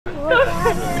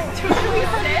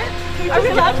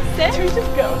it? We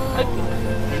just go.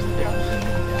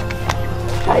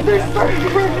 Gettysburg.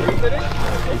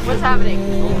 What's happening?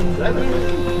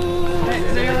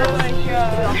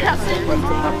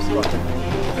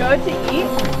 Go to eat?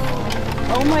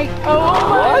 Oh my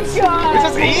god. We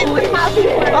just eat? What happened?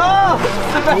 Oh!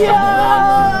 Yo!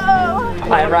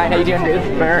 Hi Ryan, how you doing, dude?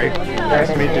 Very. Nice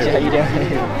to meet you. How you doing?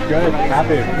 Good.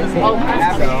 Happy. Oh,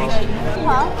 happy.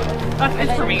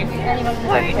 It's for me.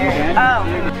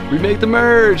 We make the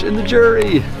merge in the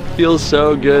jury. Feels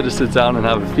so good to sit down and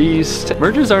have a feast.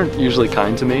 Mergers aren't usually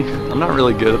kind to me. I'm not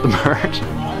really good at the merge.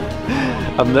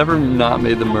 I've never not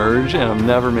made the merge, and I've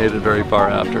never made it very far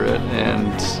after it.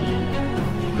 And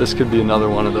this could be another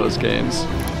one of those games.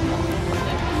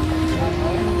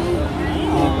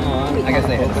 I guess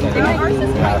they hit the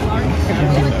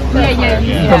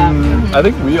I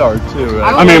think we are too.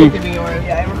 I mean,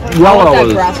 Yellow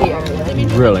was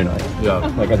really nice. yeah,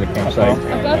 like as a campsite.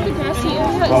 About the grassy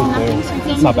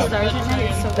area, It's not bad.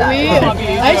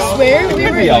 I swear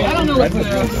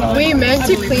we meant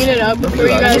to clean it up before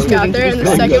you guys got there, and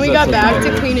the second we got back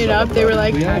to clean it up, they were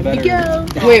like, "Here you go."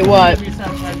 Wait, what?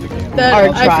 That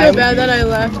I feel bad that I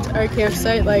left our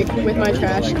campsite like with my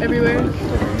trash everywhere.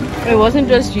 It wasn't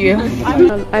just you.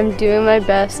 I'm doing my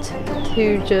best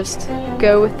to just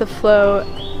go with the flow,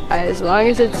 as long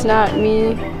as it's not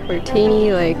me or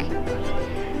Teeny. Like,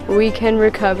 we can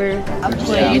recover.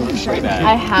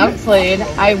 I have played.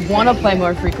 I want to play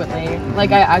more frequently.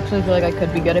 Like, I actually feel like I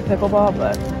could be good at pickleball,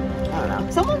 but I don't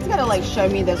know. Someone's gotta like show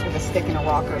me this with a stick and a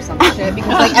rock or some shit,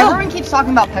 because like everyone keeps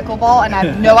talking about pickleball and I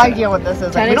have no idea what this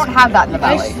is. Like, we don't have that in the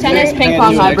valley. Tennis, ping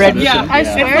pong hybrid. Yeah, I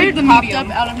swear it popped up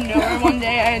out of nowhere one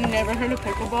day. I had never heard of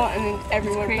pickleball, and then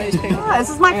everyone plays pickleball. Yeah, this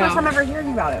is my first time ever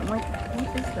hearing about it. I'm like,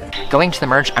 what is this? Going to the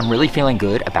merge, I'm really feeling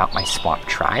good about my swamp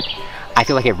tribe. I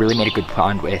feel like I really made a good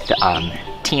bond with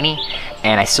Teeny,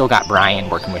 and I still got Brian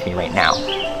working with me right now.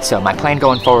 So my plan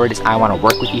going forward is I want to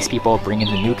work with these people, bring in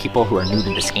the new people who are new to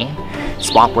this game,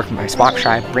 work with my swamp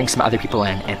tribe, bring some other people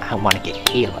in, and I want to get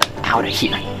Kayla out of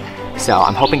here. So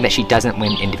I'm hoping that she doesn't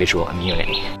win individual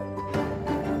immunity.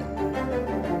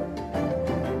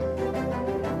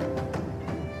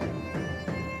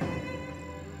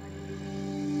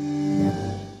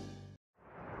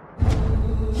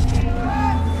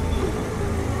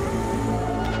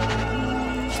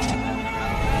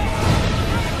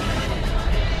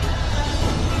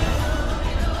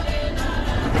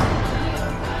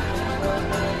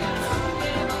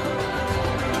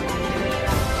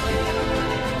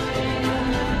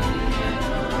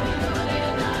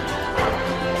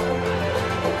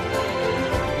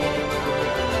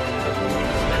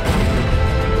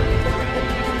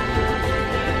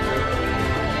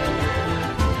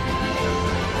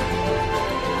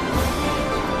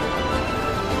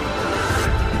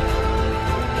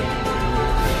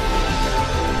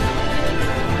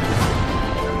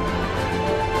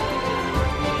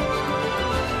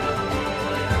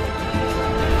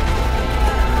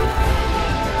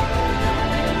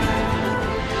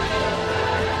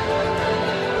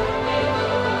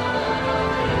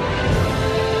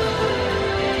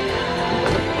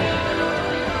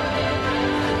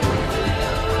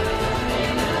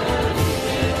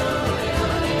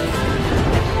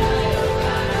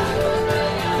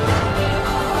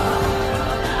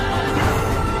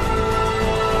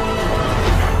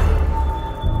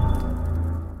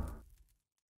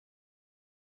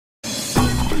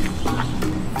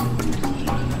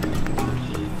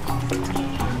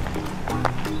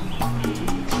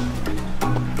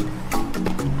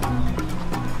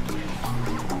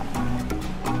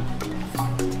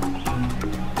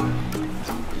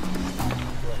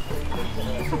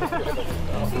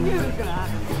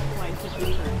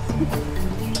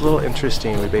 It's a little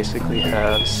interesting. We basically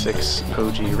have 6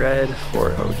 OG red,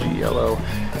 4 OG yellow,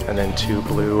 and then 2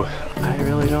 blue. I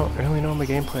really don't know my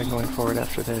game plan going forward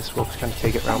after this. We'll kind of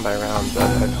take it round by round, but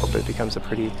I hope it becomes a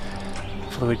pretty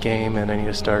fluid game, and I need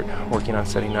to start working on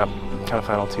setting up kind of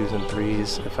final 2s and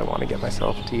 3s if I want to get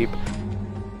myself deep.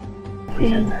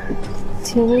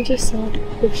 Tina just said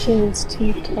if she needs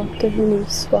to talk to her new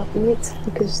swap mates,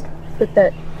 because with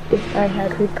that, if I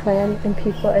had her plan and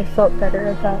people I felt better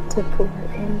about to pull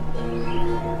her in.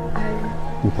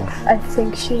 I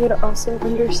think she would also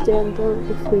understand though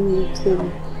if we need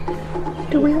to.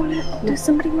 Does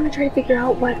somebody want to try to figure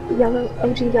out what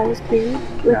OG Yellow's doing?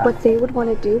 Like what they would want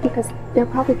to do? Because they're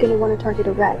probably going to want to target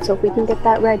a red. So if we can get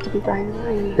that red to be Brian and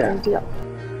Ryan, then deal.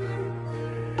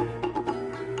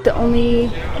 The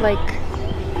only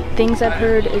things I've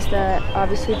heard is that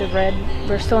obviously the red,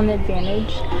 we're still in the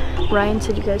advantage. Ryan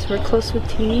said you guys were close with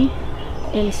Teeny,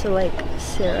 And so like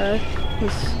Sarah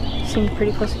seemed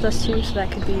pretty close with us too, so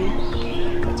that could be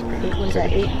That's great. 8. What is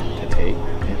that, 8? That's 8.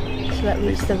 Yeah. So that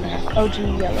leaves the OG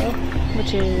yellow,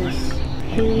 which is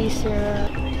Haley, Sarah,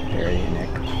 Barry and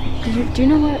Nick. Do you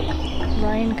know what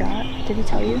Ryan got? Did he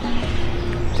tell you?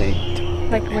 They,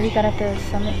 Like what he got at the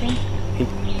summit thing?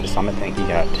 the summit thing, he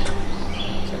got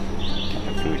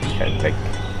food. He had like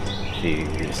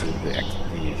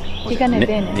He got an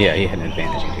advantage. Yeah, he had an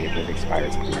advantage because it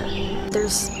expired somewhere.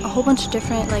 There's a whole bunch of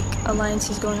different like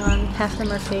alliances going on. Half of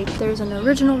them are fake. There's an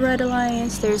original Red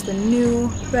Alliance. There's the new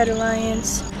Red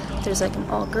Alliance. There's like an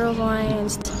all-girls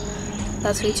alliance.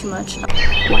 That's way too much.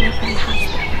 One of them has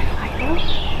the red idol.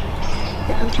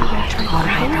 The OG Red Tribe.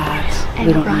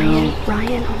 And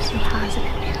Ryan also has an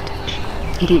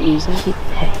advantage. He didn't use it.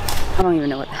 I don't even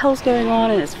know what the hell's going on,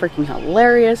 and it's freaking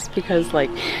hilarious because like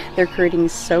they're creating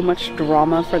so much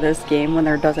drama for this game when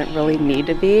there doesn't really need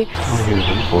to be.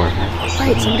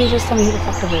 Right, somebody just told me who the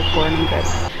fuck to vote for and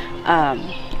I'm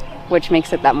good. Which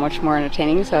makes it that much more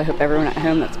entertaining, so I hope everyone at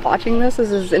home that's watching this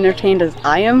is as entertained as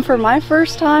I am for my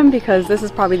first time, because this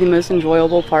is probably the most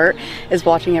enjoyable part, is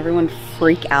watching everyone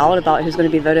freak out about who's going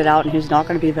to be voted out and who's not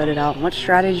going to be voted out and what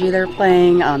strategy they're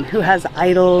playing, who has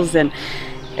idols, and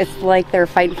it's like they're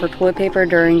fighting for toilet paper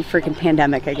during freaking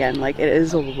pandemic again. Like, it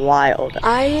is wild.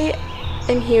 I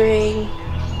am hearing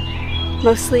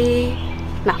mostly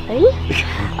nothing.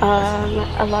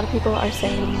 A lot of people are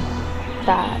saying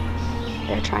that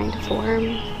they're trying to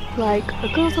form like a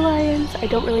girls alliance. I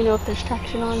don't really know if there's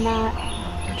traction on that,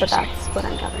 but that's what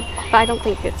I'm gathering. But I don't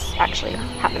think it's actually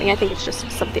happening. I think it's just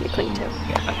something to cling to.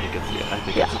 I think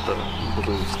it's the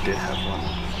Blues did have one.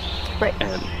 Right.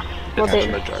 And Well, it has they-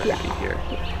 a majority yeah. here.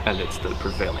 And it's the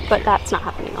prevailing But view. that's not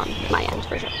happening on my end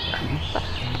for sure. But,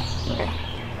 okay.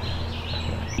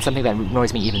 Something that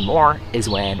annoys me even more is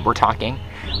when we're talking.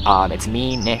 It's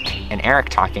me, Nick, and Eric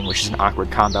talking, which is an awkward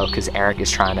combo because Eric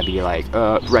is trying to be like,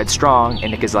 red strong,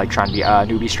 and Nick is like trying to be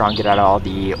newbie strong, get out all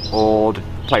the old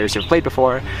players who've played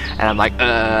before, and I'm like,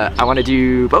 I want to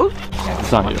do both.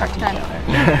 It's not you.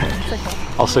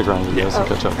 I'll stick around with you guys and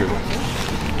catch up here.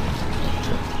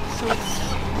 So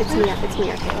it's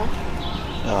me or Kayla.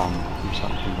 I'm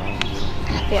talking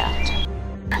about Yeah.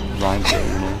 Ryan's here,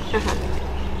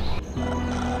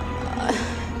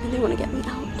 And they want to get me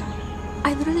out.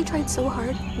 I literally tried so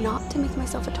hard not to make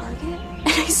myself a target, and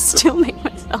I still make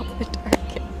myself a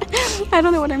target. I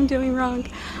don't know what I'm doing wrong.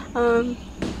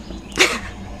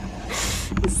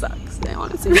 It sucks. It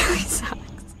honestly really sucks.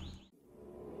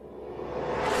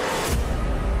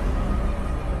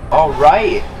 All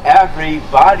right,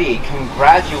 everybody,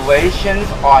 congratulations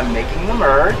on making the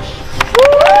merge.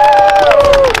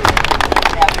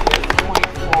 At this point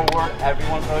forward,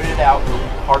 everyone voted out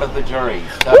part of the jury.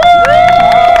 So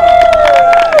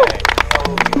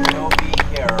we will be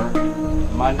here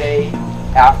Monday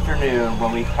afternoon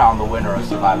when we crown the winner of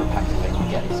Survivor Pennsylvania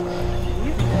Gettysburg.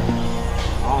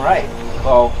 All right,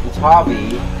 well,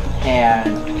 Utavi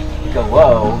and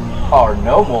Galo are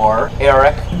no more.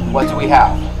 Eric, what do we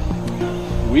have?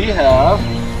 We have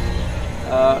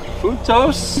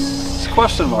Juntos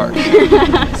question mark.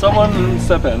 Someone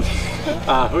step in.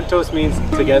 Juntos means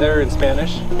together in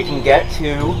Spanish. You can get to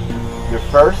your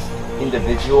first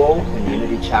individual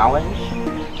immunity challenge.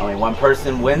 Only one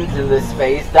person wins in this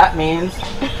phase. That means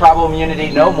tribal immunity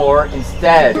no more.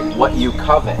 Instead, what you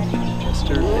covet.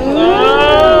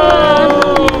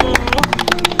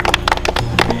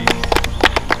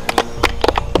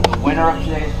 The winner of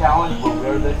today's challenge will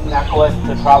wear this necklace.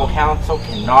 The tribal council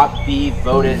cannot be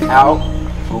voted out.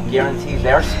 We'll guarantee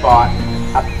their spot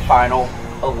at the final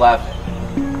 11.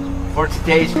 For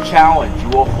today's challenge, you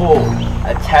will hold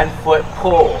a 10-foot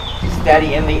pole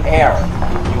steady in the air.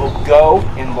 You will go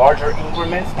in larger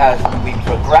increments as we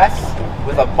progress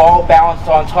with a ball balanced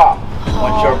on top.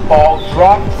 Once your ball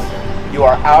drops, you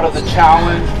are out of the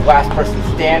challenge. Last person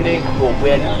standing will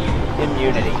win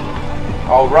immunity.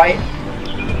 All right,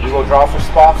 we will draw for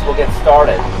spots. We'll get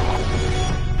started.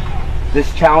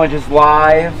 This challenge is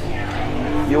live.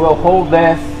 You will hold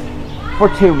this for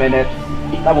 2 minutes.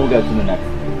 Then we'll go to the next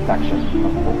section of the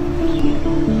pool.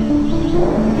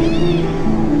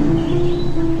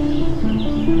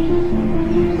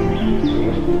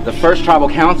 The first tribal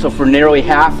council for nearly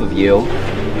half of you.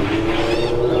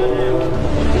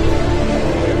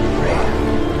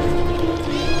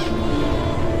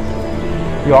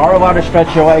 You are allowed to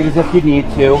stretch your legs if you need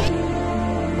to.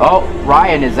 Oh,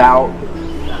 Ryan is out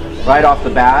right off the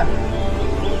bat.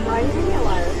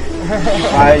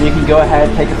 Ryan, you can go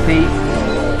ahead, take a seat.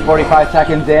 45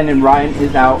 seconds in and Ryan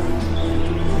is out.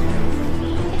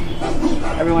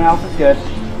 Everyone else is good.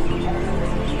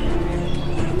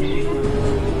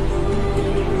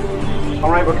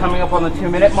 Alright, we're coming up on the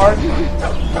 2-minute mark.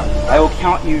 I will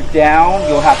count you down.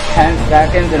 You'll have 10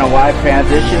 seconds in a live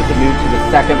transition to move to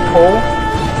the second pole.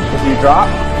 If you drop,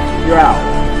 you're out.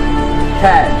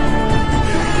 10,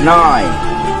 9,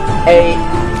 8,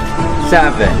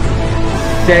 7,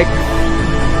 6,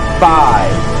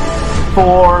 5,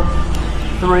 4,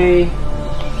 3,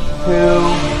 2,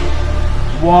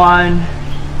 1.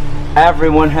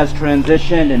 Everyone has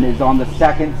transitioned and is on the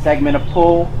second segment of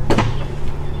pool.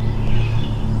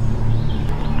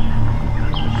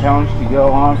 Challenge to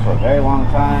go on for a very long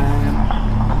time.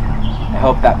 I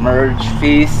hope that merge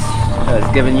feast has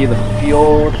given you the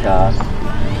fuel to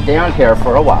stay on here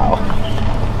for a while.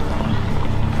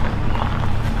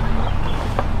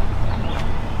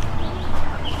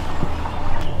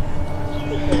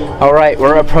 All right,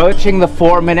 we're approaching the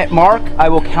 4-minute mark. I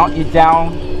will count you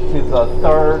down to the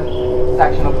third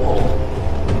section of pool.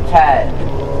 10,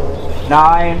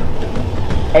 9,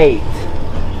 8,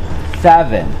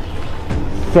 7,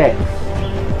 6,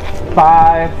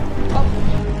 5.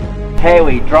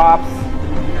 Haley drops.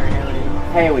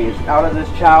 Haley is out of this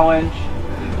challenge.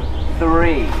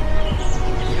 3, 2,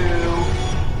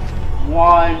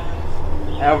 1.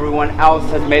 Everyone else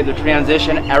has made the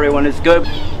transition. Everyone is good.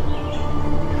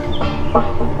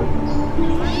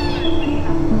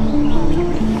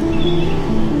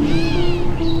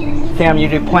 Sam, you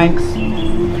do planks?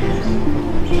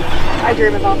 I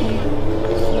dream about them.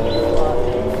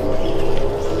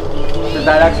 Does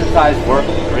that exercise work?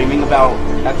 Dreaming about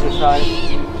exercise?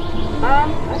 I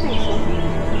think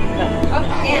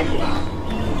so.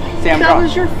 Sam, That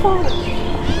was your fault.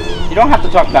 you don't have to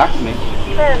talk back to me.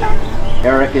 Fair enough.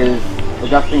 Eric is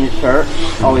adjusting his shirt.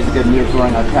 Always good news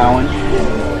during a challenge.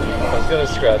 I was gonna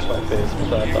scratch my face,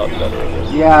 but I thought better of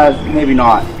it. Yeah, maybe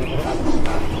not.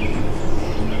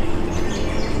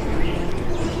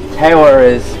 Taylor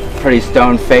is pretty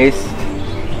stone-faced,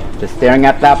 just staring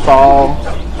at that ball.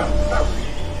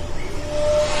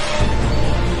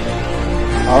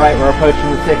 Alright, we're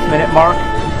approaching the 6-minute mark.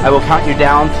 I will count you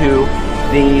down to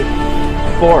the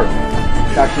 4th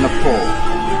section of pool.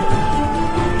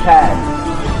 10,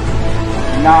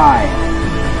 9,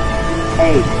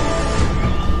 8,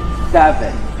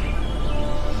 7,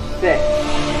 6.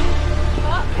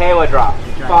 Kayla drops.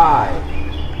 5,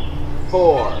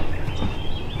 4,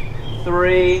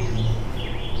 3,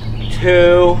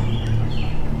 2,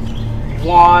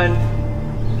 1.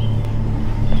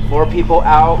 4 people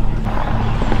out.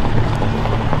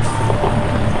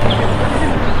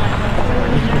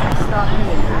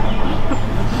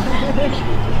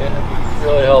 Can't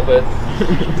really help it.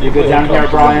 You go down here,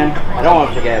 Brian. I don't want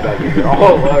to forget about you. You're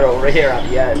all over here at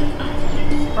the end.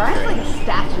 Brian's like a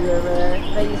statue over there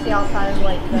that you see outside of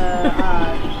like the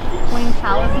Queen's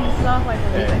Palace and stuff. Like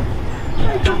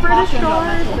The British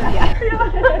Guard. Yeah.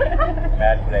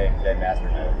 Mad today, dead master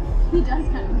mode. He does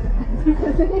kind of.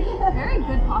 Very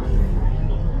good posture.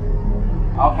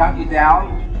 I'll count you down.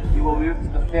 You will move to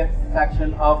the 5th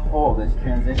section of pool. This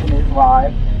transition is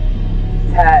live.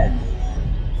 10,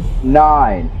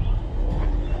 9,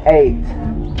 8,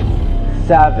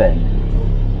 7,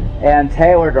 and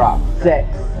Taylor drops. 6,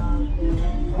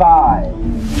 5,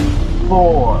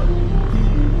 4,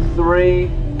 3,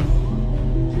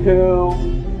 2,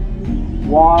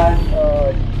 1,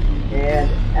 and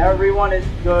everyone is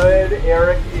good.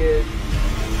 Eric is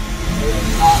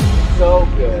not so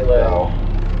good though.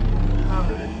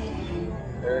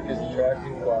 Eric is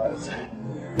attracting flies.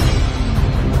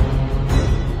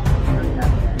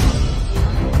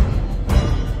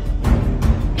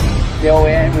 Still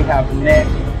in, we have Nick,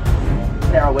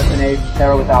 Sarah with an H,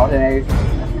 Sarah without an H,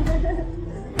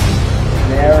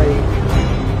 Mary,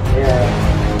 Eric,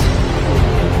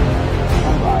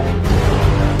 Brian.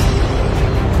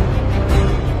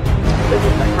 This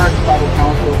is the first tribal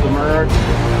council of the merge.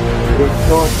 It is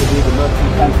sure to be the most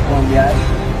intense one yet.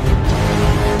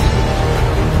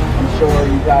 I'm sure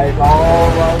you guys all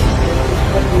love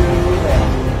the news and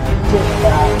kick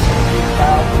back,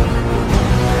 out.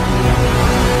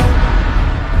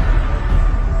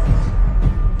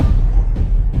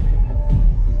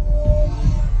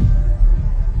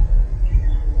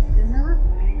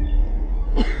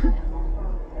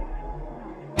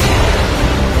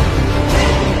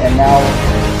 And now,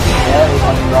 Mary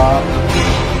on the drop.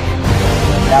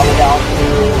 Now we're down to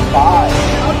 5.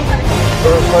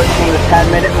 We're approaching the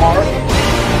 10-minute mark.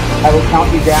 I will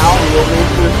count you down and you'll move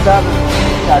to the 7th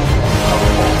section.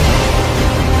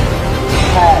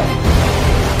 10.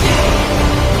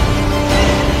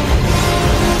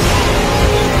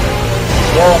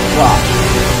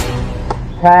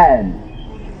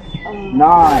 10,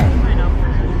 9,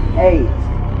 8,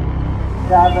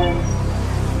 7,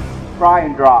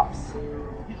 Brian drops.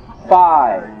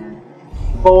 5,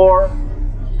 4,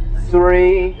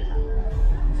 3,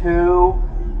 2,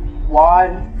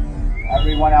 1.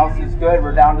 Everyone else is good.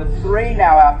 We're down to 3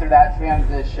 now after that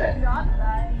transition.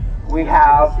 We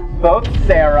have both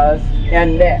Sarahs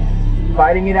and Nick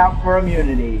fighting it out for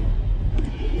immunity.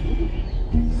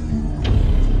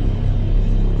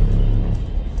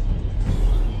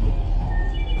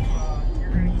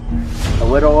 A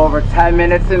little over 10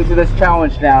 minutes into this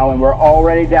challenge now, and we're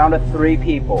already down to 3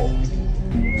 people.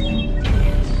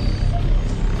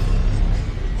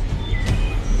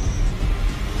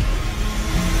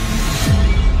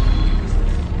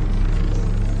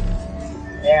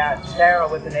 And Sarah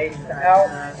with an ace out.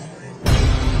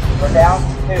 We're down to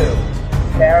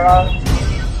 2. Sarah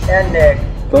and Nick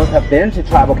both have been to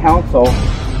tribal council.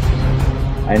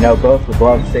 I know both would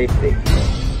love safety.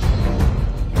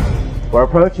 We're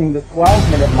approaching the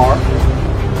 12-minute mark.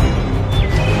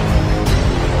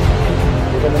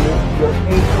 You're going to move to your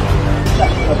 8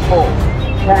 seconds of hold.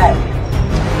 10,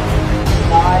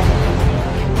 9,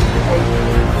 8,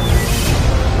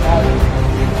 7,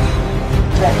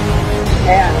 6.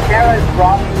 And Sarah's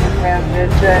dropping the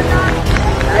transition.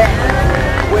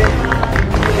 With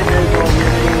individual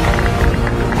unity.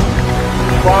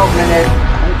 12 minutes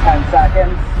and 10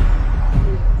 seconds.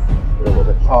 A little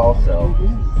bit tall, so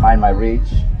mind my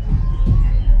reach.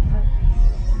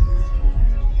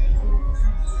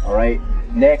 All right,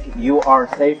 Nick, you are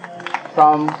safe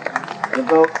from the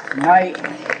vote tonight.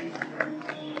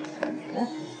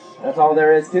 That's all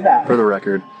there is to that. For the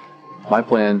record, my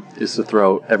plan is to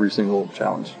throw every single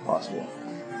challenge possible.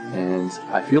 And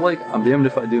I feel like I'm damned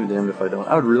if I do, damned if I don't.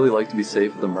 I would really like to be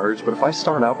safe with the merge, but if I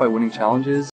start out by winning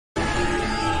challenges,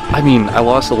 I mean, I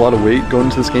lost a lot of weight going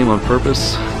into this game on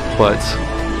purpose, but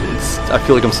I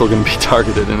feel like I'm still going to be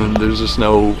targeted, and there's just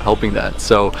no helping that.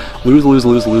 So lose, lose,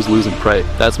 lose, lose, lose, and pray.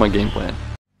 That's my game plan.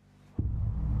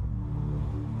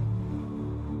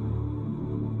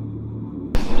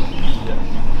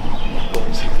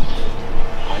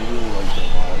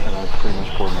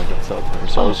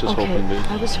 So I was just hoping that...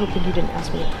 I was hoping you didn't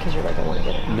ask me because you're like, I want to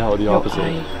get it. No, the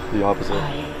opposite. The opposite.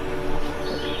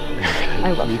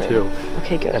 I love me her. too.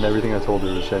 Okay, good. And everything I told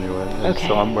her was genuine. And okay.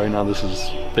 So right now this is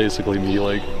basically me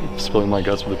like spilling my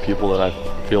guts with the people that I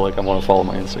feel like I want to follow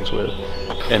my instincts with.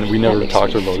 And we never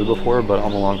talked or voted before, but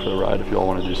I'm along for the ride if you all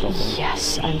want to do something.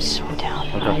 Yes, I'm so down.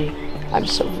 Okay. I'm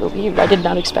so relieved. I did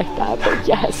not expect that, but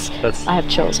yes. I have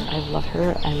chills. I love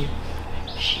her, and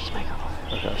she's my girl.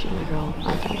 Okay. She's my girl.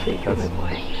 I'm down for you, my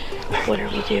boy. What are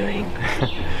we doing?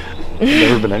 I've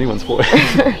never been anyone's boy.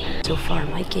 So far,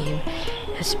 my game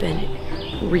has been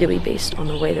really based on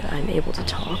the way that I'm able to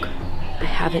talk. I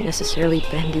haven't necessarily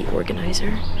been the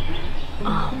organizer.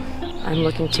 I'm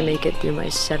looking to make it through my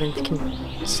 7th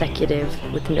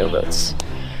consecutive with no votes.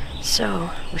 So,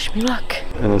 wish me luck.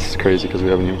 And this is crazy because we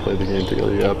haven't even played the game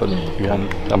together yet, but again,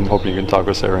 I'm hoping you can talk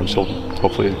with Sarah and she'll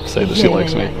hopefully say that she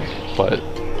likes me. But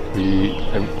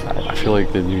I feel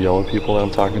like the new yellow people that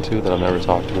I'm talking to that I've never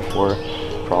talked to before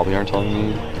probably aren't telling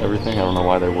me everything. I don't know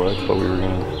why they would, but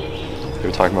they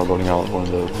were talking about voting out one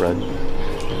of the red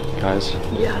guys.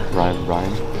 Yeah.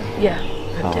 Ryan. Yeah,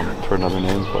 I'm down. For another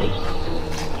name, but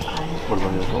what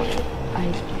about you?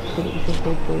 I don't think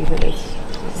they believe it is.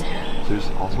 There's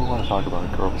also a lot of talk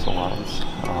about Girls Alliance.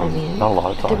 I mean, not a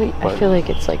lot of talk. I feel like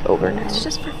it's like over now. It's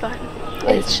just for fun.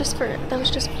 That was just for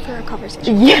a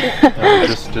conversation. Yeah.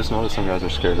 Just know that some guys are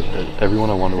scared of it.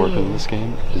 Everyone I want to work with in this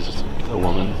game is a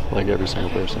woman, like every single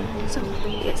person. So,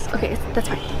 yes, okay, that's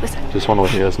fine. Listen. Just want to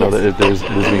let you guys know that this is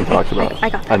being talked about. I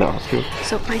got that. I know, it's good.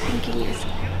 So my thinking is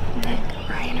Nick,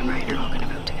 Brian, and Ryan are all going to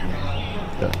vote together.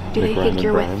 Yeah, Do Nick, they Ryan, think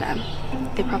you're Brian. with them?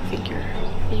 They probably think you're...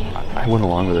 I went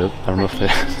along with it. I don't know if they...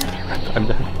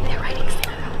 They're writing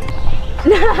Sarah.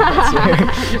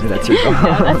 That's your goal. No,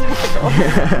 that's not the goal.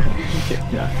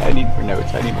 Yeah, I need more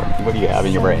notes. I need more. What do you have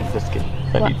in your brain? Just kidding.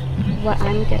 What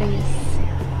I'm getting is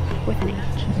with an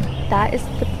H. That is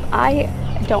the... I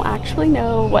don't actually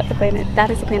know what the plan is. That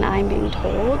is the plan I'm being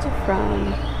told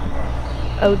from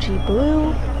OG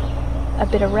Blue, a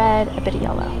bit of red, a bit of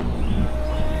yellow.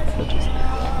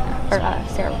 Or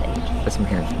Sarah with H. That's what I'm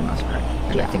hearing for the most part.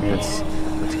 And I think that's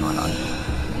what's going on.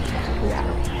 Yeah.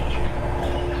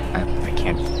 I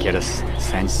can't get a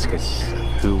sense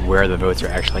where the votes are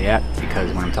actually at,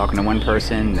 because when I'm talking to one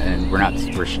person and we're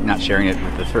not sharing it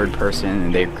with the third person,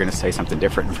 and they're going to say something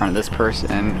different in front of this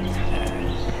person,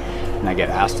 and I get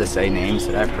asked to say names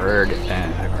that I've heard,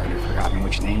 and I've already forgotten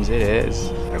which names it is.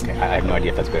 Okay, I have no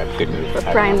idea if that's good move. But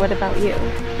Brian, what about you?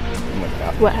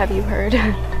 What have you heard?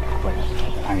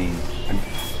 I mean,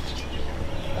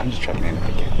 I'm just trying to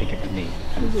think of me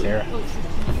and Sarah.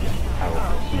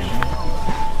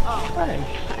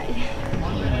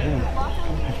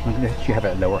 You have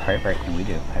a lower heart rate than we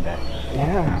do, I bet.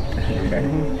 Yeah.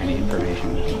 Any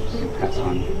information you can pass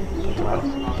on? The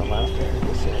last I heard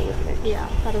was Sarah with H. Yeah,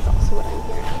 that is also what I'm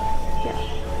hearing. Yeah.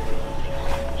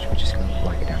 Should we just go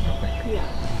lock it down real quick? Yeah.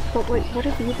 But what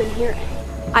have you been hearing?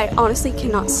 I honestly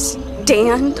cannot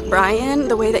stand Brian,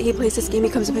 the way that he plays this game. He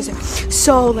comes up and says,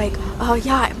 so like,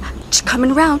 yeah, I'm just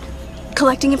coming around,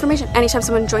 collecting information. Anytime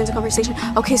someone joins a conversation,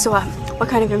 okay, so what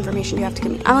kind of information do you have to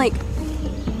give me? I'm like,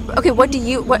 okay,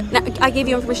 I gave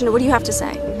you information, what do you have to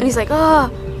say? And he's like, I'm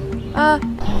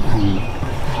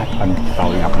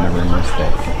following up on the rumors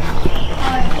that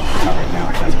right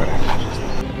now, that's what I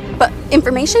imagine. But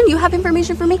information? You have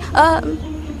information for me?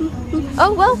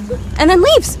 Oh, well, and then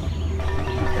leaves.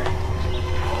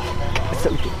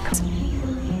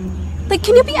 Like,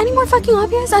 can you be any more fucking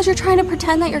obvious as you're trying to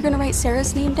pretend that you're gonna write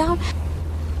Sarah's name down?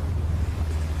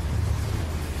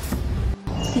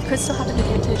 He could still have an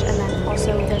advantage, and then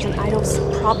also there's an idol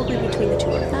probably between the two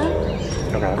of them.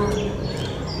 Okay.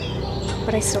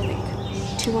 But I still think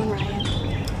 2 on Ryan,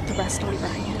 the rest on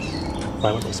Brian.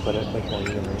 Why wouldn't we split it like how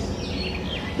you and me?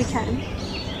 We can,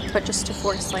 but just to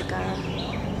force like a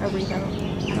revote.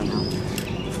 I don't know.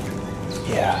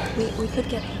 Yeah. We could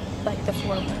get like the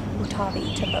 4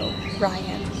 Mutabi to vote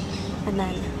Ryan, and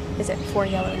then is it 4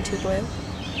 yellow and 2 blue?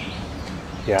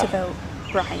 Yeah. To vote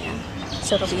Brian.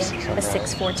 So it'll be a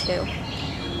 6-4-2.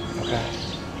 Okay.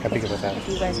 I'd be good with that. If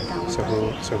you guys are down with so that.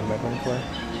 who am I voting for?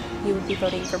 You would be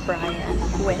voting for Brian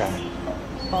with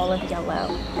all of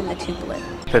yellow and the 2 blue.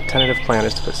 The tentative plan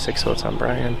is to put 6 votes on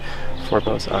Brian, 4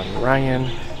 votes on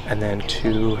Ryan, and then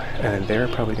they're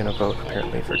probably going to vote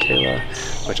apparently for Kayla,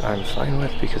 which I'm fine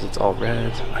with because it's all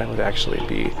red. I would actually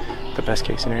be, the best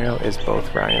case scenario is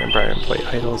both Ryan and Brian play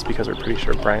idols because we're pretty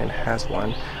sure Brian has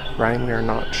one. Ryan, we are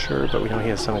not sure, but we know he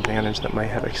has some advantage that might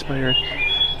have expired.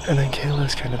 And then Kayla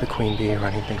is kind of the queen bee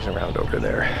running things around over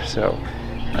there. So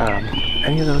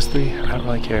any of those 3, I don't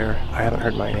really care. I haven't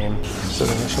heard my name. So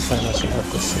the initial plan was to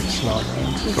have the 6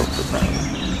 non-runs vote for Brian.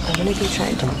 I'm gonna be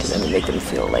trying to talk to them and make them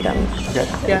feel like I'm... Okay,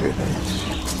 I agree with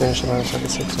that. The initial plan was to have the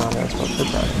 6 non-runs vote for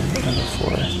Brian and the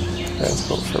 4 runs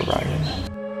vote for Ryan.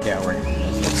 Yeah, we're in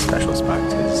a special spot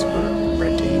because we're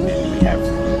red team and we have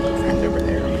friends over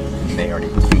there. They already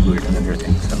included in their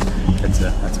thing, so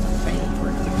that's one thing for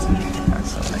the decision.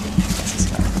 So I just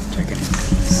check it.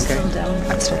 Okay.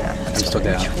 I'm still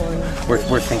down.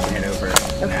 We're thinking it over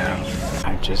now.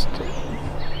 I just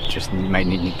might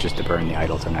need just to burn the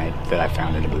idol tonight that I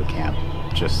found in a boot camp,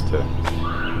 just to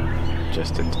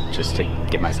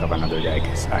get myself another day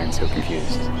because I am so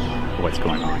confused what's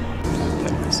going on.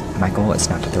 My goal is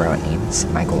not to throw out names.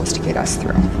 My goal is to get us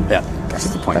through. Yeah, that's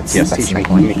the point. That's my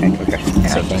point. Okay. And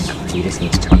I think we just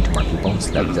need to talk to more people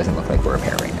so that it doesn't look like we're a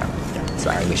pair right now. So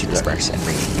I think we should disperse and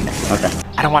reconnect. Okay.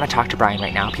 I don't want to talk to Brian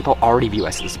right now. People already view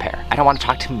us as a pair. I don't want to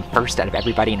talk to him first out of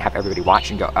everybody and have everybody watch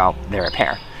and go, oh, they're a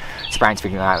pair. So Brian's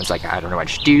figuring out, I was like, I don't know what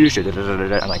to do.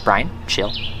 I'm like, Brian,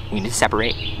 chill. We need to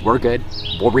separate. We're good.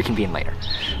 We'll reconvene later.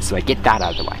 So I get that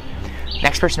out of the way.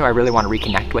 Next person who I really want to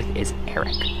reconnect with is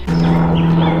Eric. I'm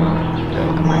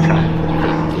gonna try.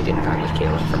 He didn't vibe with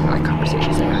Kayla from like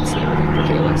conversations I had, so they were looking for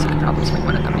Kayla, so you could probably swing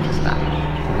one of them because of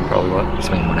that. Probably what?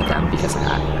 Swing one of them because of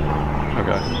that.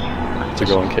 Okay. To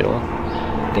go on Kayla?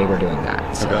 They were doing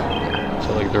that. So, okay. Yeah.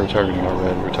 So like they were targeting our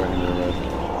red, we're targeting their red.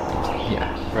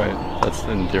 Yeah. Right. That's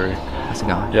in theory. How's it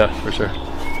going? Yeah, for sure.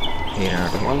 You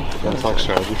want to talk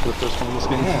strategy for the first one in this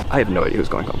game? I have no idea who's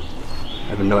going home. I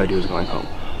have no idea who's going home.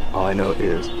 All I know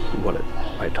is what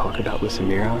I talked about with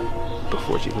Samira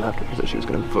before she left was that she was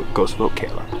going to ghost vote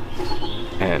Kayla.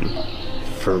 And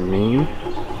for me,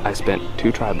 I spent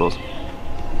 2 tribals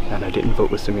and I didn't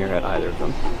vote with Samira at either of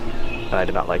them. And I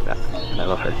did not like that. And I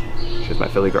love her. She was my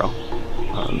Philly girl.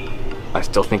 I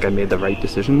still think I made the right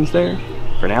decisions there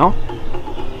for now.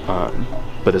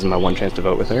 But this is my one chance to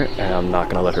vote with her, and I'm not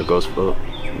going to let her ghost vote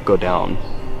go down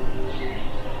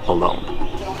alone.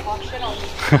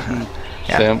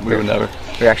 Yeah, Sam, we would never.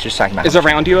 We were actually just talking about. Is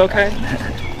around you okay?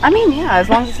 I mean, yeah, as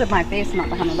long as it's in my face and not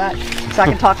behind my back, so I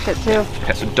can talk shit too.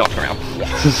 Okay, so duck around.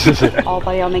 Oh,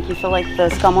 buddy, I'll make you feel like the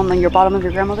scum on your bottom of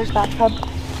your grandmother's bathtub.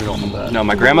 We don't want that. No,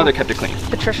 my grandmother kept it clean.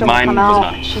 Patricia Mine will come was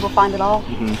out. not. She will find it all.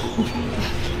 Mm-hmm.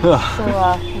 So,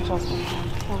 trust me.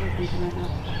 What are we thinking right now?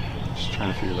 Just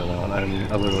trying to figure that out.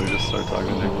 I literally just started talking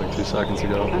to him like 2 seconds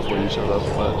ago before you showed up,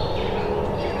 but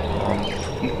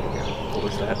what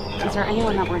was that? Is there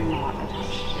anyone that we're not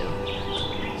attached to?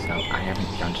 So I haven't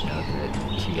gotten to know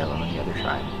the 2 yellow and the other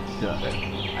tribe. Yeah. But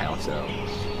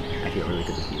I feel really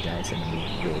good with you guys, and we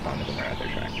really bonded in our other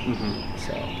tribe. Mm-hmm.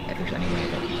 So if there's any way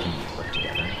that we can work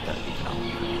together, that would be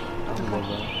phenomenal. love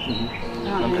that.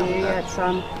 I don't know you yet, so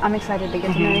I'm excited to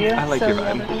get to know you. I like so your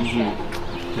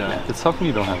vibe. Yeah, it's tough when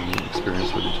you don't have any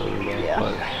experience with each other though,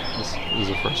 but this is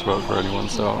a first vote for anyone,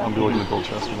 so I'll be looking to build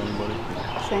trust with anybody.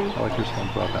 Same. I like your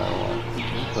SpongeBob hat a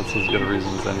lot. That's as good a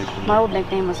reason as any for me. My old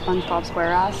nickname was SpongeBob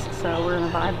Square Ass, so we're in a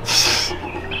vibe. That's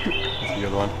a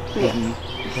good one. Yeah.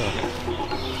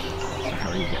 How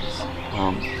are you guys?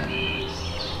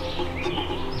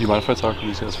 Do you mind if I talk to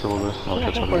these guys for a little bit? I'll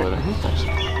catch up with you later. Thanks.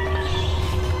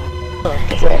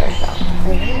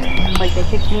 Like they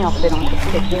kicked me out, but they don't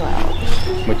kick you out.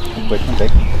 Which one? They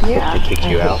kicked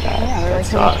you out? Yeah, they're like,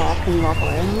 can you talk? Can you walk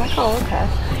away? And I'm like, oh, okay,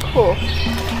 cool.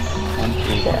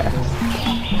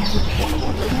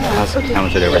 How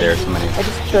much it over there? Somebody. I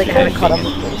just feel like I haven't caught up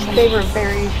with them. They were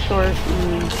very short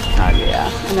and yeah.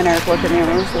 And then Eric looked at me and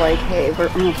was like, hey, I'm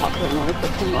gonna talk to them really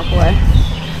quick and walk away.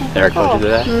 Eric told you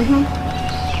to do that?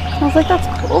 I was like, that's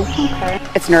cool, okay.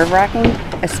 It's nerve-wracking,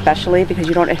 especially because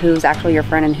you don't know who's actually your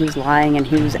friend and who's lying and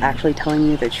who's actually telling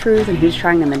you the truth and who's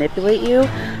trying to manipulate you.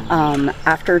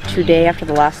 After today, after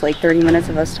the last like 30 minutes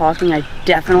of us talking, I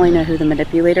definitely know who the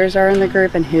manipulators are in the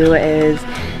group and who is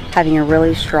having a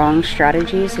really strong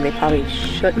strategy, so they probably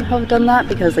shouldn't have done that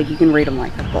because like you can read them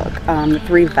like a book. The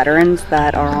 3 veterans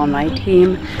that are on my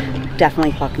team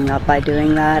definitely fucking up by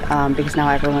doing that because now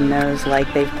everyone knows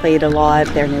like they've played a lot,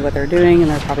 they know what they're doing,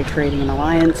 and they're probably creating an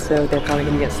alliance, so they're probably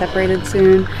going to get separated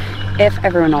soon. If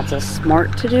everyone else is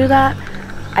smart to do that,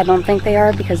 I don't think they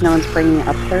are because no one's bringing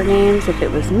up their names. If it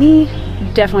was me,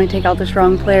 definitely take out the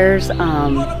strong players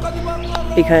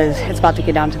because it's about to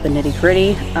get down to the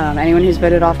nitty-gritty. Anyone who's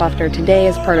voted off after today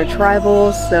is part of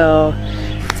tribals, so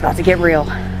it's about to get real.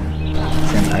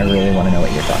 Sam, I really want to know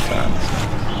what your thoughts are on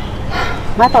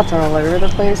this. My thoughts are all over the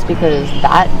place because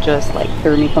that just like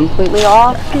threw me completely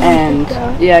off, and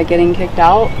yeah, getting kicked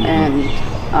out, and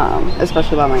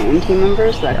especially by my own team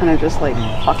members, that kind of just like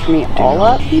fucked me all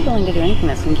up. I'm willing to do anything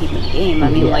that's gonna keep me in the game. I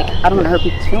mean, like, I don't want to hurt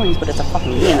people's feelings, but it's a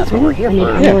fucking game. That's what we're here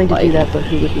for. I'm willing to do that, but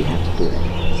who would we have to do it?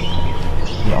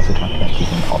 We also talked about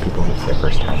keeping all people who it's their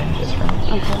first time in this room.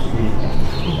 Okay.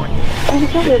 I mean,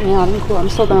 if you'll get me out, I'm cool. I'm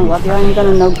still gonna love you. I'm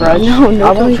gonna no grudge. I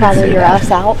won't travel your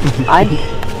ass out. I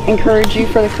encourage you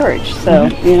for the courage, so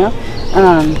you know,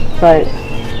 but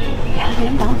yeah, I mean,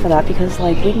 I'm down for that because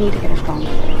like we need to get a strong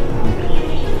player.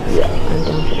 Yeah, I'm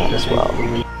down for that as well.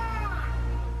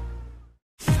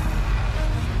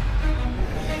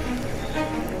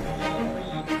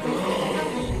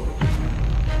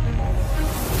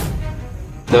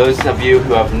 Those of you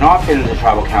who have not been in the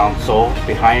tribal council,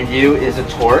 behind you is a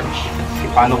torch. You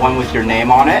find the one with your name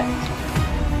on it,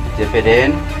 dip it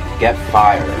in, get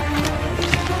fire.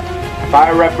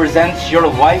 Fire represents your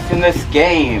life in this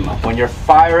game. When your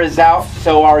fire is out,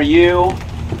 so are you.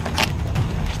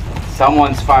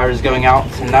 Someone's fire is going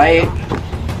out tonight,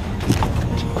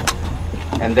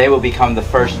 and they will become the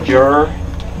first juror.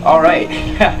 All right.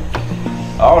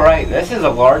 All right, this is a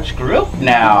large group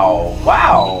now.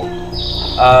 Wow.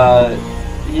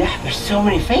 Yeah, there's so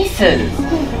many faces.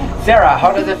 Sarah,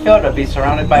 how does it feel to be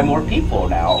surrounded by more people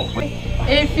now?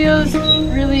 It feels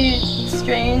really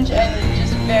strange and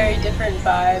just very different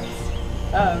vibes.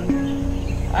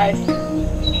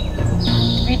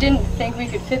 We didn't think we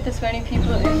could fit this many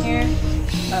people in here.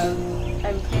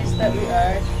 I'm pleased that we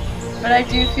are. But I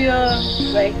do feel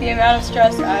like the amount of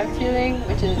stress I'm feeling,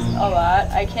 which is a lot,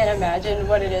 I can't imagine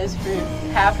what it is for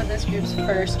half of this group's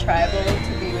first tribal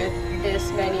to be with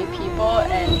this many people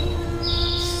and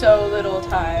so little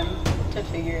time to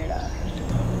figure it out.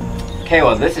 Okay,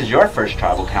 well, this is your first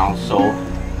tribal council.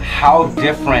 How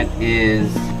different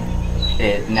is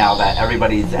it now that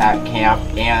everybody's at camp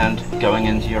and going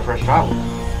into your first tribal?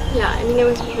 Yeah, I mean, it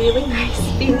was really nice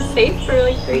being safe for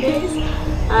like 3 days.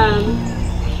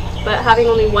 But having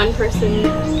only one person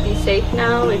be safe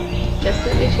now, it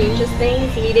definitely changes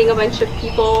things. Meeting a bunch of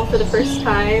people for the first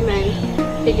time and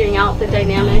figuring out the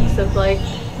dynamics of like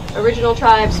original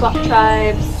tribes, swap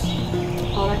tribes,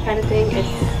 all that kind of thing.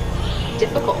 It's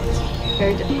difficult,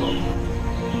 very difficult.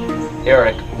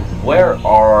 Eric, where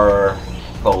are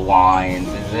the lines?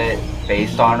 Is it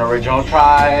based on original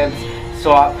tribes,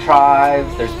 swap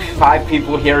tribes? There's 5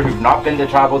 people here who've not been to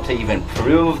tribal to even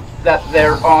prove that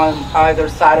they're on either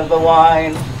side of the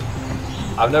line.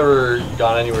 I've never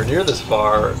gone anywhere near this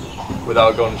far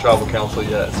without going to tribal council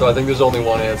yet, so I think there's only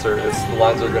one answer. It's the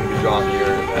lines are going to be drawn here,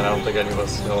 and I don't think any of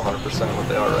us know 100% what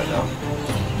they are right now.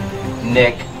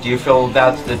 Nick, do you feel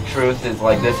that's the truth? Is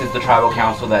like this is the tribal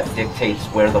council that dictates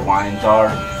where the lines are?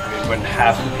 I mean, when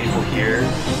half the people here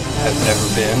have never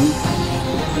been,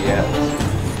 yeah,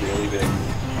 it's a really big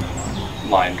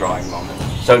line drawing moment.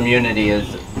 So immunity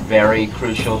is very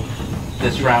crucial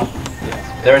this round?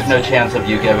 Yes. There's no chance of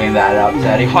you giving that up to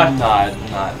anyone? Not.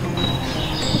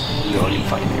 No one even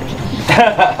fucking cares.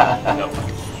 Nope.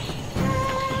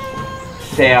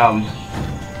 Sam,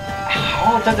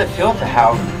 how does it feel to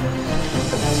have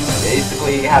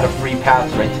basically had a free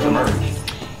pass right to the merge?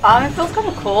 It feels kind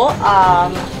of cool.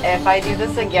 If I do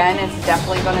this again, it's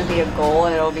definitely going to be a goal,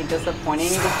 and it'll be disappointing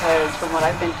because from what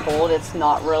I've been told, it's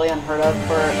not really unheard of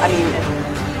for, I mean,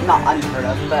 it's not unheard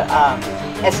of, but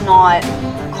it's not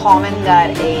common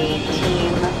that a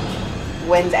team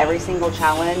wins every single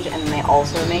challenge and they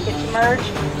also make it to merge.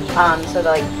 So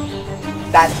like,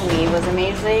 that to me was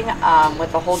amazing.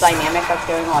 With the whole dynamic that's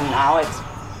going on now, it's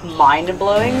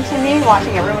mind-blowing to me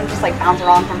watching everyone just like bounce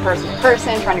around from person to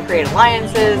person, trying to create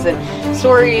alliances and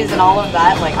stories and all of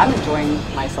that. Like, I'm enjoying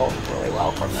myself really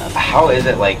well from this. How is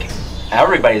it, like,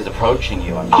 everybody's approaching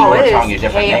you? I'm sure they're telling you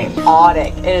different names.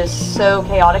 Chaotic. It is so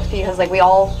chaotic because like we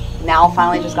all now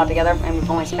finally just got together and we've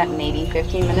only spent maybe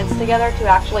 15 minutes together to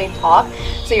actually talk.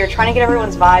 So you're trying to get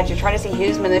everyone's vibes, you're trying to see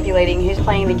who's manipulating, who's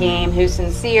playing the game, who's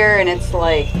sincere, and it's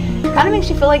like, kind of makes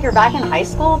you feel like you're back in high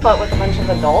school but with a bunch of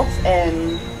adults,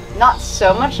 and not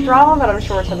so much drama, but I'm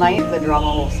sure tonight the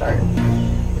drama will start.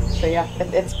 So yeah,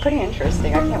 it's pretty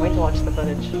interesting. I can't wait to watch the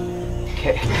footage.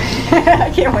 Okay. I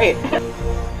can't wait.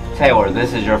 Taylor,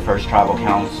 this is your first tribal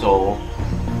council.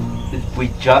 We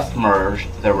just merged.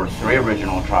 There were 3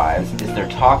 original tribes. Is there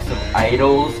talks of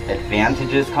idols,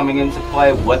 advantages coming into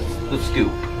play? What's the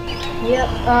scoop? Yep,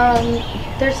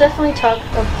 there's definitely talk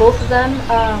of both of them.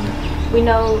 We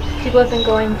know people have been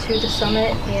going to the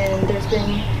summit and there's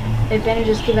been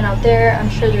advantages given out there. I'm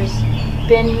sure there's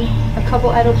been a couple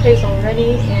idol plays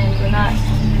already and we're not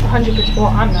 100%, well,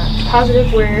 I'm not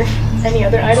positive where any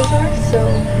other idols are, so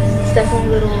it's definitely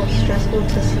a little stressful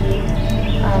to see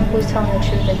who's telling the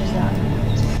truth and who's not.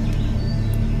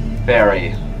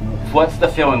 Barry, what's the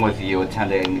feeling with you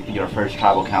attending your first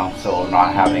tribal council,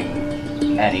 not having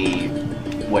any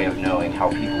way of knowing how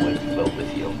people would vote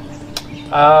with you?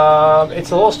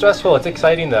 It's a little stressful. It's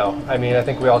exciting though. I mean, I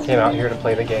think we all came out here to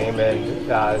play the game, and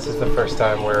this is the first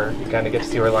time where you kind of get to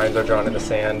see where lines are drawn in the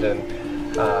sand and,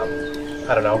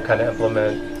 I don't know, kind of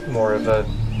implement more of a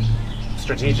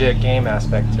strategic game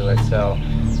aspect to it. So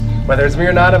whether it's me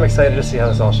or not, I'm excited to see how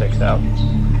this all shakes out.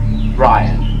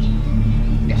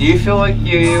 Ryan, do you feel like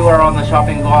you are on the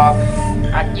chopping block?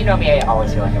 You know me, I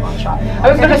always feel like I'm on the chopping block. I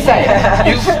was gonna say,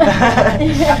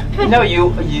 no,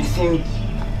 you seem.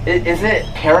 Is it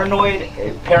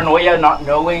paranoia, not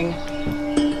knowing?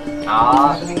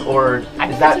 Or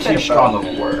is that too strong of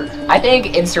a word? I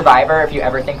think in Survivor, if you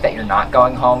ever think that you're not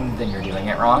going home, then you're doing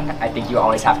it wrong. I think you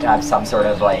always have to have some sort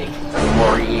of like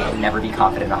worry and never be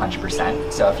confident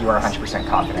 100%. So if you are 100%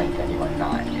 confident, then you are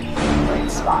not in the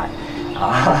right spot.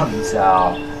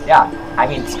 So yeah, I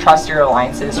mean, trust your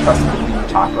alliances, trust the people you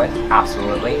talk with,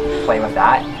 absolutely. Play with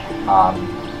that.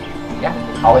 Yeah,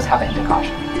 always have it into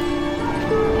caution.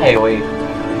 Haley,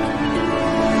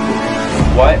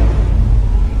 what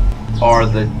are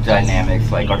the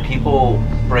dynamics like? Are people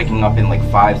breaking up in like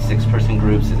 5-6 person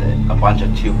groups? Is it a bunch of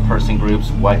 2-person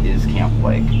groups? What is camp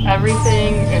like?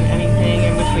 Everything and anything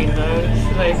in between those.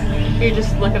 Like, you're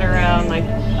just looking around like,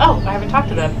 oh, I haven't talked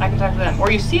to them, I can talk to them.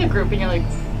 Or you see a group and you're like,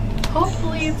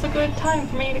 hopefully it's a good time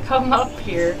for me to come up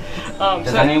here.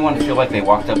 Does anyone feel like they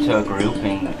walked up to a group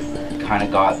and kind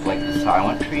of got like the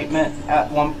silent treatment at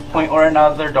one point or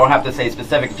another? Don't have to say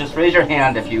specific, just raise your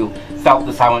hand if you felt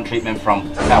the silent treatment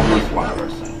from at least one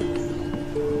person.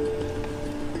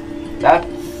 That's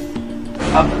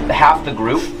half the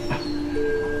group.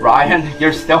 Ryan,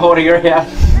 you're still holding your hand?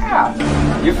 Yeah.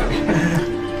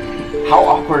 How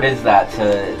awkward is that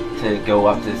to go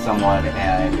up to someone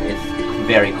and it's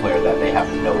very clear that they have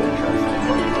no interest in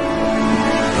working with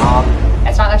you?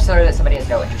 It's not necessarily that somebody has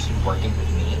no interest in working with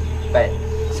me, but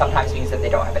sometimes means that they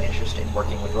don't have an interest in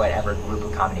working with whatever group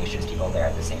of combinations people are there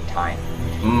at the same time.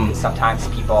 Sometimes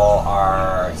people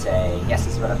are saying, yes,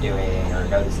 this is what I'm doing, or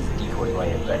no, this is a decoy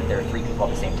way, but if there are 3 people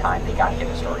at the same time, they gotta get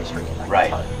the story straight, and that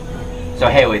gets hard. So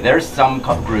Haley, there's some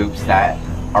groups that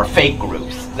are fake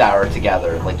groups that are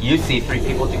together. Like you see 3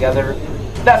 people together,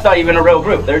 that's not even a real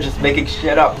group. They're just making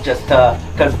shit up just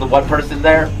because the one person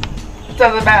there, it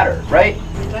doesn't matter, right?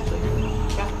 Exactly.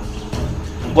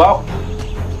 Yeah. Well,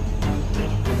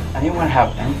 anyone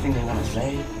have anything they want to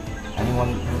say?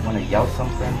 Anyone want to yell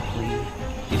something, please?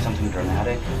 Do something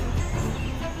dramatic?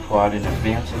 Pull out an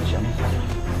advantage, anything?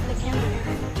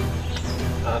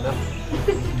 No.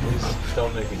 Please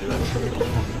don't make me do that.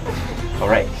 All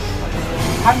right.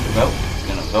 Time to vote. I'm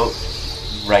going to vote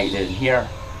right in here.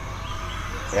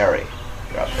 Barry,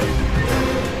 you're up there.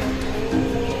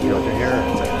 You over here?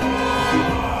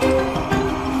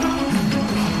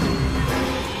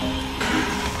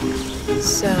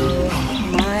 So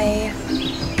my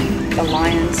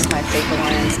alliance, my fake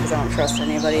alliance, because I don't trust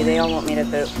anybody, they all want me to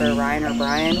vote for Ryan or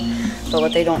Brian. But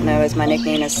what they don't know is my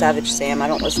nickname is Savage Sam. I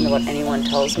don't listen to what anyone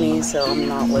tells me, so I'm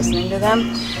not listening to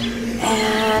them.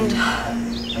 And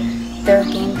their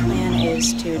game plan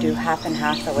is to do half and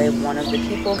half, that way one of the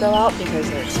people go out because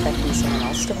they're expecting someone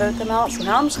else to vote them out. So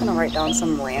now I'm just gonna write down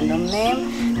some random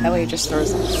name. That way it just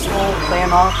throws the whole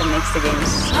plan off and makes the game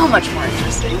so much more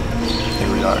interesting.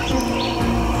 Here we are. I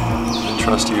didn't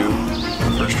trust you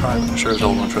the first try, but I'm sure as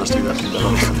hell won't trust you after that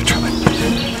other try. I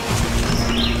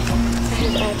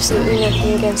have absolutely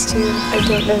nothing against you. I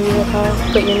don't know you at all,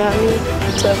 but you're not me,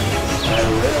 so. I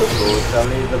will tell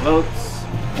me the votes.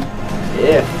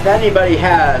 If anybody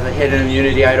has a hidden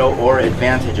immunity idol or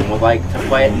advantage and would like to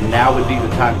play it, now would be the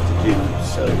time to do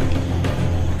so.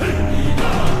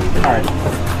 Alright.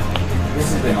 This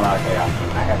has been a lot of chaos.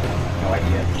 I have no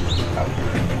idea.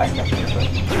 I stepped in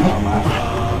first.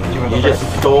 You just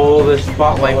stole the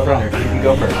spotlight from her. You can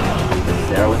go first.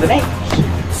 Sarah with an H.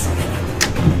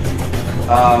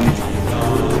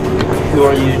 Who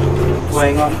are you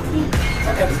playing on?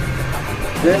 Okay.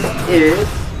 This is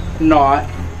not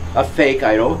a fake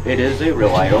idol. It is a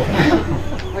real idol.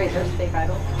 Wait, there's fake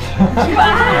idol?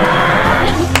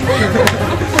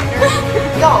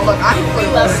 Y'all, look, I'm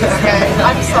clueless, okay?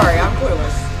 I'm sorry, I'm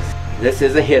clueless. This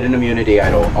is a hidden immunity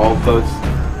idol. All votes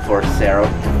for Sarah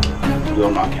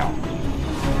will not count.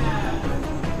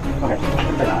 Okay.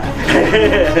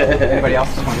 Anybody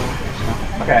else?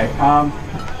 Okay, I'm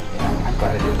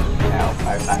glad I did. Now,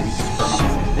 I'm not confirm on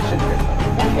this. This shouldn't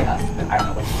be chaos, but I don't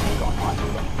know what's going on.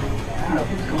 I don't know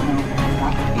who's going on there. I'm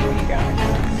not going to be with you guys,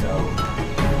 so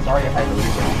sorry if I lose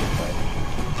you, but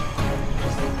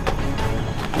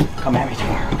just come at me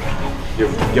tomorrow.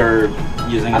 You're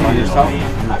using it on yourself?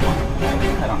 I'm not going to.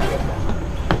 I don't know what's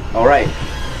going on. Alright.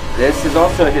 This is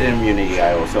also a hidden immunity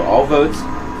idol, so all votes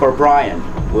for Brian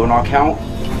will not count.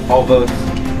 All votes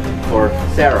for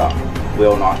Sarah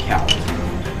will not count.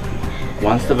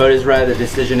 Once the vote is read, the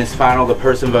decision is final. The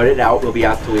person voted out will be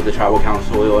asked to leave the tribal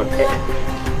council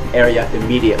area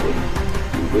immediately.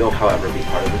 Will, however, be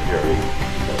part of the jury,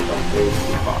 so don't lose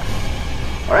the spot.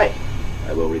 Alright,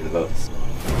 I will read the votes.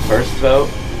 First vote,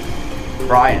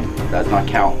 Brian, does not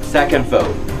count. Second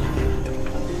vote,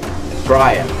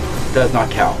 Brian, does not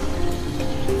count.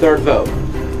 Third vote,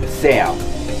 Sam.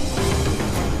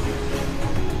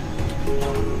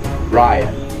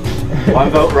 Ryan. One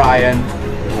vote Ryan,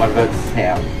 one vote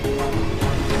Sam.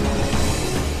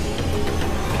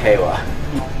 Kayla.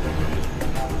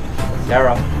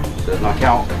 Sarah, does not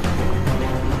count.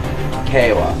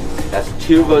 Kayla. That's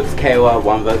 2 votes Kayla,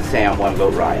 1 vote Sam, 1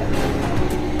 vote Ryan.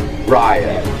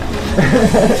 Ryan.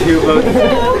 2 votes. 2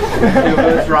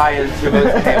 votes Ryan, 2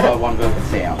 votes Kayla, 1 vote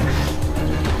Sam.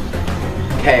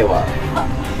 Kayla.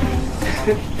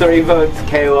 3 votes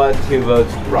Kayla, 2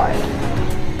 votes Ryan.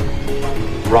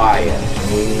 Ryan.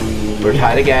 We're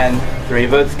tied again. 3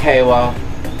 votes Kayla,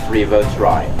 3 votes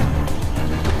Ryan.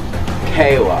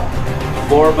 Kayla.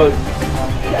 4 votes.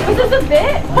 Was this a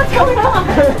bit? What's going on?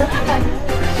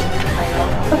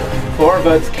 4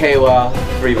 votes Kayla,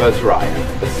 3 votes Ryan.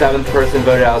 The 7th person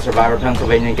voted out of Survivor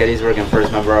Pennsylvania, Gettysburg, and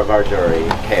first member of our jury,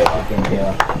 Kayla.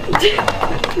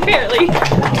 Barely.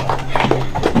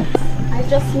 I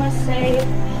just must say,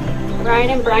 Ryan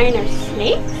and Brian are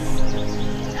snakes.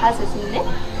 As is Nick.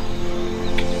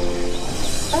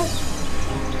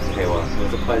 Kayla, it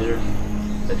was a pleasure.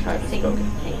 The tribe has spoken.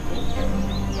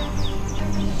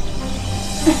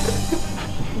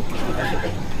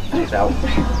 Peace out.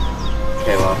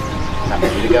 Kayla, time for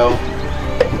you to go.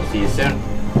 See you soon.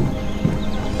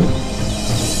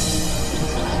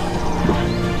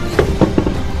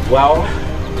 Well,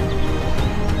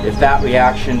 if that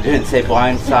reaction didn't say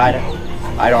blindside,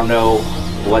 I don't know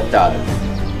what does.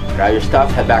 Grab your stuff,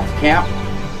 head back to camp.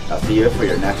 I'll see you for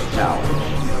your next challenge.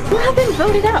 You have been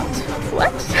voted out.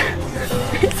 What?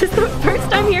 This is the first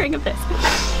time hearing of this.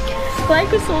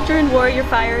 Like a soldier in war, your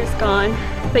fire is gone,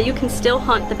 but you can still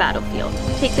haunt the battlefield.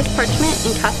 Take this parchment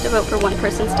and cast a vote for one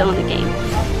person still in the game.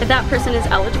 If that person is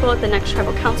eligible at the next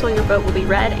tribal council, your vote will be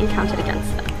read and counted against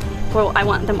them. Well, I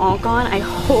want them all gone. I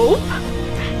hope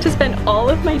to spend all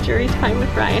of my jury time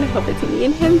with Ryan. I hope it's me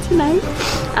and him tonight.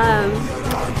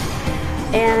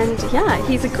 And yeah,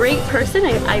 he's a great person.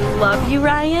 I love you,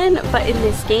 Ryan, but in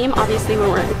this game, obviously we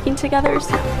weren't working together,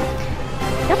 so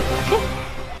yep, okay.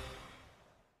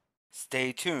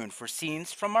 Stay tuned for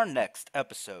scenes from our next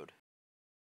episode.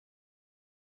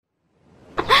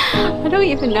 I don't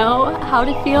even know how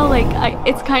to feel. Like,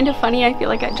 it's kind of funny. I feel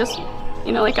like I just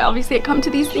You know, like obviously I come to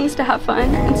these things to have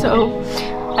fun, and so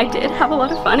I did have a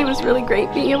lot of fun. It was really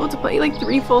great being able to play like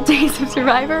 3 full days of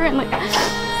Survivor and like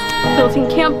building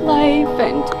camp life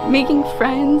and making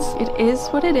friends. It is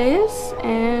what it is,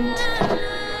 and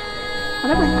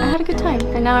whatever, I had a good time.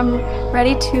 And now I'm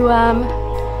ready to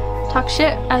talk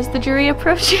shit as the jury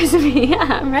approaches me.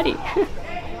 Yeah, I'm ready.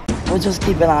 We'll just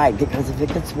keep an eye, because if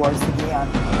it gets worse again.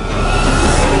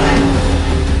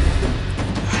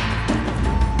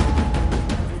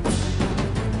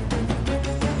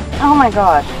 Oh my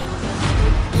God.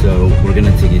 So we're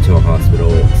gonna take you to a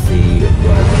hospital, see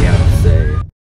what we have